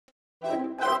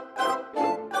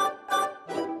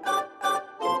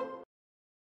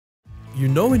You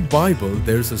know, in Bible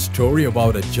there's a story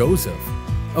about a Joseph,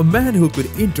 a man who could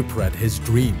interpret his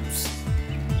dreams.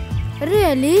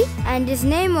 Really? And his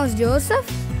name was Joseph?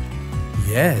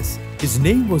 Yes, his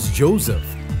name was Joseph,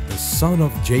 the son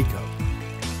of Jacob.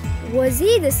 Was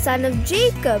he the son of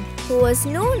Jacob, who was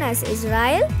known as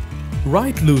Israel?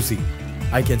 Right, Lucy.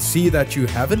 I can see that you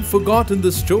haven't forgotten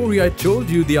the story I told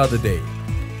you the other day.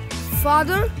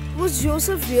 Father, was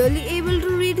Joseph really able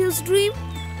to read his dream?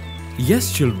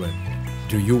 Yes, children.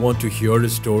 Do you want to hear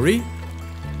his story?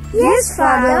 Yes,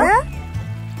 Father.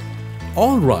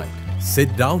 All right,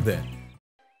 sit down then.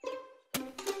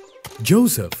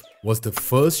 Joseph was the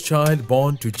first child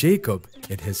born to Jacob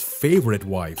and his favorite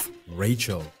wife,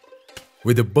 Rachel.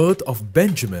 With the birth of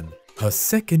Benjamin, her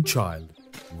second child,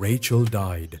 Rachel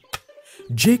died.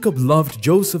 Jacob loved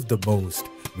Joseph the most,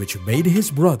 which made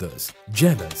his brothers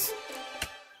jealous.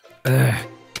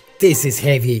 This is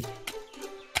heavy.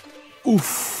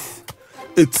 Oof,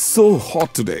 it's so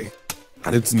hot today,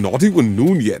 and it's not even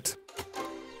noon yet.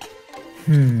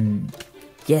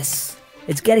 Yes,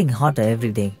 it's getting hotter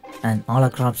every day and all our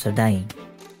crops are dying.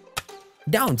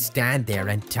 Don't stand there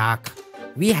and talk.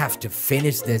 We have to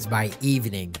finish this by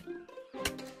evening.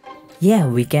 Yeah,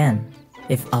 we can,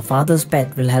 if our father's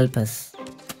pet will help us.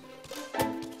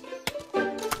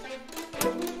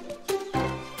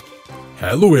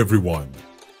 Hello everyone.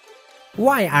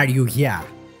 Why are you here?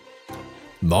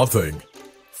 Nothing.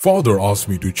 Father asked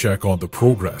me to check on the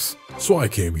progress, so I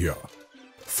came here.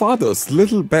 Father's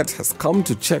little bet has come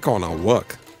to check on our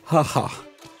work. Haha.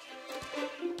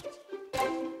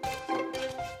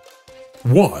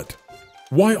 What?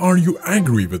 Why are you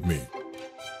angry with me?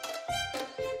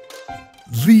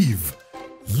 Leave!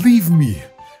 Leave me!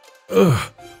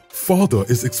 Father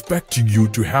is expecting you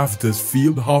to have this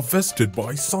field harvested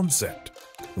by sunset.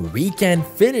 We can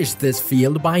finish this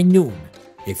field by noon,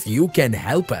 if you can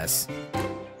help us.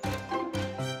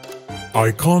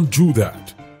 I can't do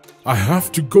that. I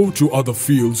have to go to other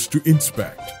fields to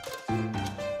inspect.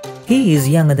 He is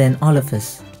younger than all of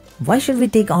us. Why should we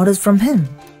take orders from him?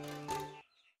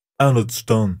 And it's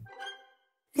done.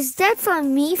 Is that for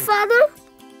me, Father?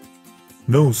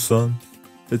 No, son.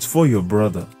 It's for your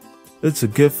brother. It's a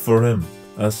gift for him,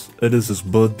 as it is his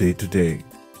birthday today.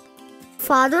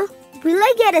 Father, will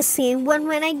I get a same one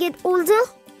when I get older?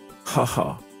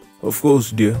 Haha. Of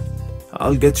course, dear.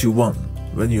 I'll get you one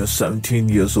when you're 17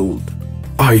 years old.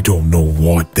 I don't know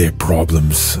what their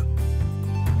problems.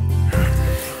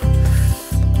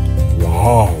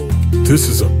 Wow, this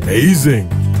is amazing.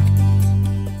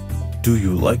 Do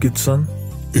you like it, son?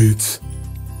 It's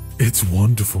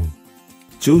wonderful.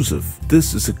 Joseph,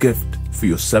 this is a gift for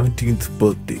your 17th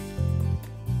birthday.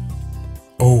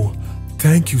 Oh,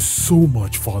 thank you so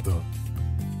much, Father.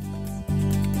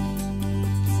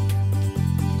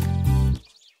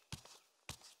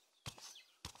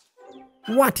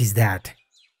 What is that?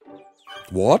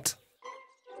 What?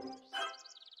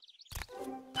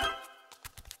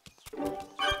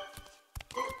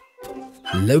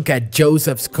 Look at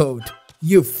Joseph's coat,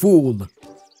 you fool!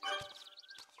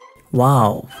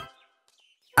 Wow.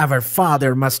 Our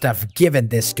father must have given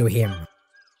this to him.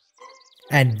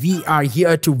 And we are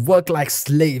here to work like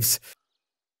slaves.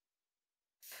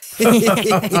 Hey,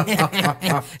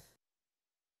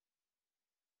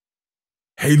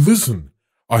 listen.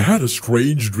 I had a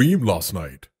strange dream last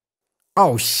night.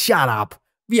 Oh, shut up.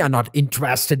 We are not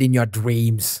interested in your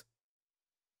dreams.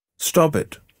 Stop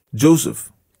it.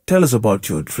 Joseph, tell us about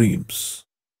your dreams.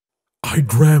 I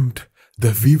dreamt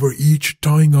that we were each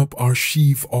tying up our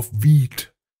sheaf of wheat.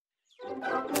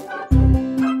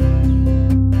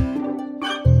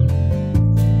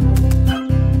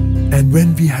 And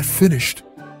when we had finished,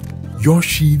 your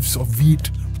sheaves of wheat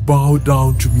bowed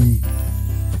down to me.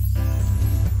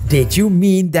 Did you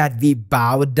mean that we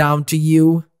bowed down to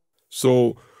you?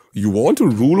 So, you want to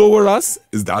rule over us?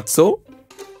 Is that so?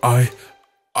 I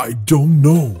don't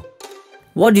know.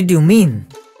 What did you mean?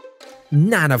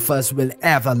 None of us will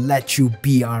ever let you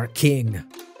be our king.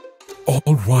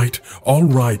 All right.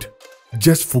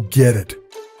 Just forget it.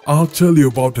 I'll tell you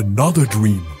about another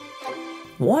dream.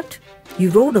 What? You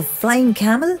rode a flying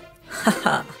camel?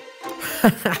 Haha.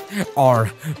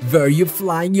 Or were you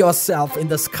flying yourself in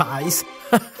the skies?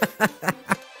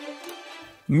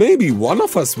 Maybe one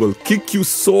of us will kick you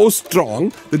so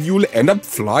strong that you will end up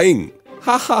flying.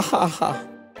 Ha ha ha ha.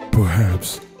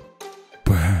 Perhaps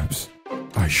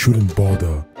I shouldn't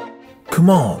bother. Come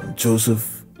on,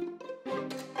 Joseph.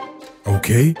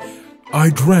 Okay, I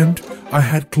dreamt I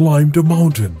had climbed a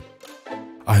mountain.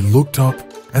 I looked up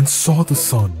and saw the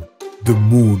sun, the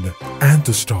moon, and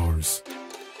the stars,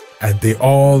 and they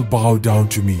all bow down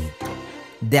to me.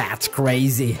 That's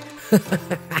crazy.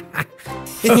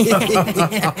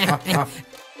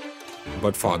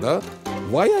 But father,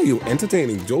 why are you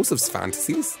entertaining Joseph's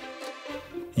fantasies?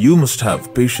 You must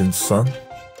have patience, son.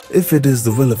 If it is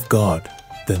the will of God,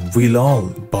 then we'll all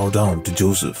bow down to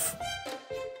Joseph.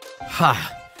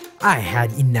 Ha! I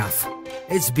had enough.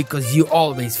 It's because you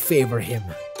always favor him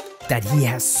that he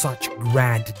has such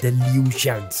grand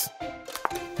delusions.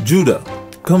 Judah,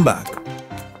 come back.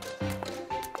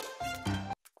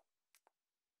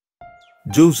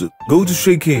 Joseph, go to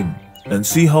Shechem and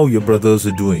see how your brothers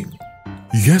are doing.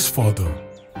 Yes, father.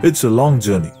 It's a long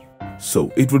journey,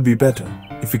 so it would be better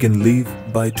if we can leave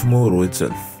by tomorrow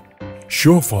itself.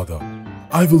 Sure, father.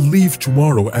 I will leave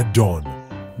tomorrow at dawn.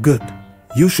 Good.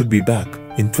 You should be back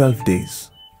in 12 days,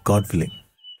 God willing.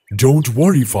 Don't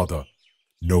worry, father.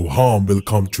 No harm will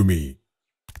come to me.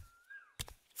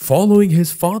 Following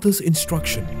his father's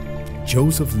instruction,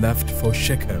 Joseph left for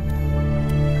Shechem.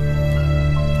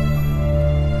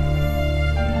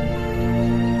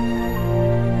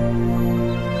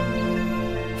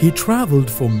 He traveled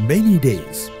for many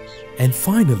days and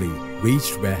finally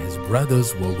reached where his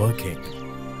brothers were working.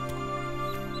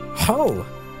 Oh,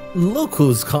 look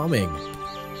who's coming.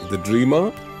 The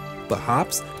dreamer?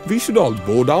 Perhaps we should all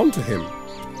bow down to him.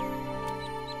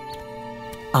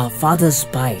 Our father's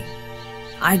spy.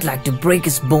 I'd like to break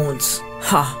his bones.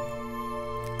 Ha!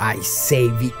 I say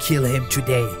we kill him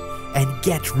today and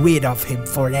get rid of him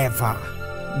forever.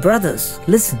 Brothers,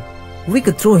 listen. We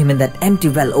could throw him in that empty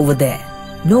well over there.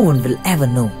 No one will ever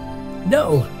know.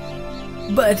 No,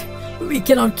 but we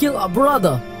cannot kill our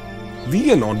brother.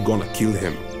 We are not gonna kill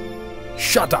him.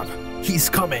 Shut up. He's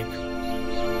coming.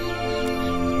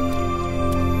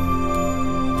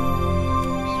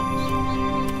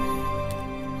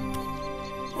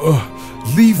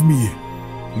 Leave me.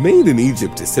 Made in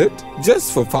Egypt, is it?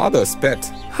 Just for father's pet.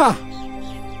 Ha!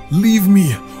 Leave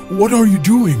me. What are you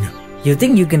doing? You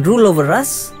think you can rule over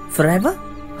us forever?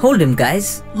 Hold him,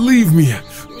 guys. Leave me.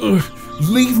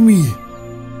 Leave me.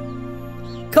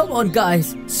 Come on,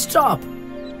 guys, stop.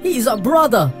 He's our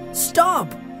brother.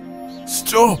 Stop.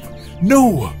 Stop.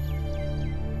 No.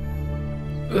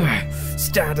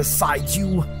 Stand aside,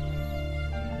 you.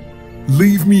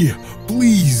 Leave me,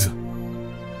 please.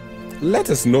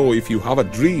 Let us know if you have a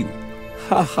dream.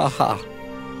 Ha ha ha.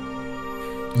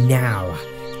 Now,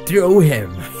 throw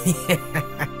him.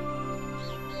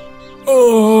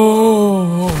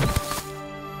 Oh,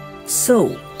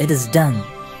 So, it is done.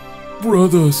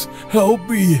 brothers, help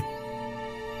me.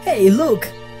 Hey, look.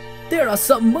 There are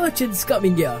some merchants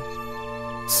coming here.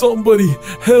 Somebody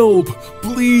help,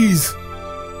 please.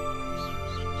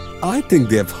 I think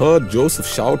they have heard Joseph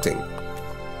shouting.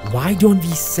 Why don't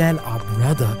we sell our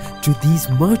brother to these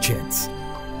merchants?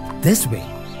 This way,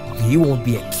 we won't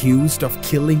be accused of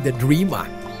killing the dreamer,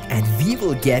 and we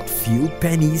will get few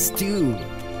pennies too.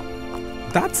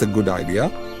 That's a good idea.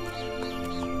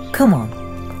 Come on,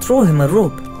 throw him a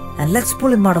rope and let's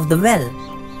pull him out of the well.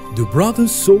 The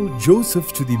brothers sold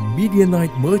Joseph to the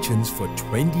Midianite merchants for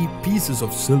 20 pieces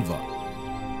of silver.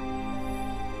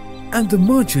 And the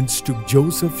merchants took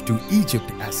Joseph to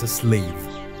Egypt as a slave.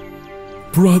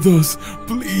 Brothers,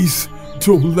 please,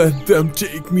 don't let them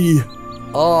take me.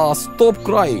 Stop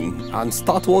crying and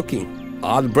start working.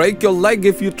 I'll break your leg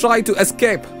if you try to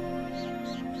escape.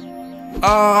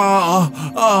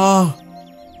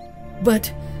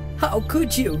 But how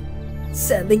could you?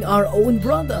 Selling our own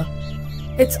brother.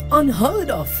 It's unheard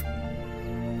of.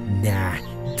 Nah,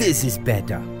 this is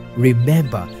better.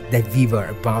 Remember that we were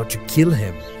about to kill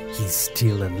him. He's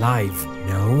still alive,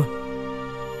 no?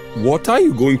 What are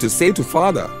you going to say to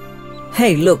father?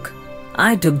 Hey, look.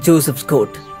 I took Joseph's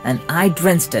coat and I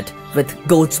drenched it with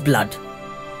goat's blood.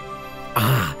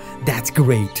 Ah, that's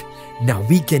great. Now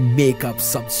we can make up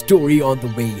some story on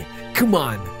the way. Come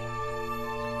on.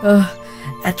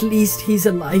 At least he's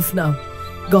alive now.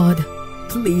 God,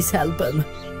 please help him.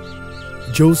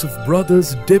 Joseph's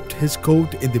brothers dipped his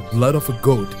coat in the blood of a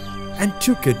goat and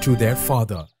took it to their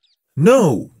father.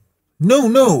 No! No,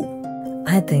 no!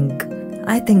 I think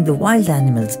the wild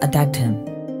animals attacked him.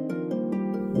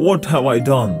 What have I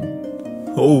done?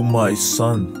 Oh, my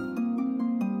son.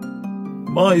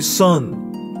 My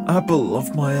son, apple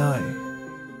of my eye.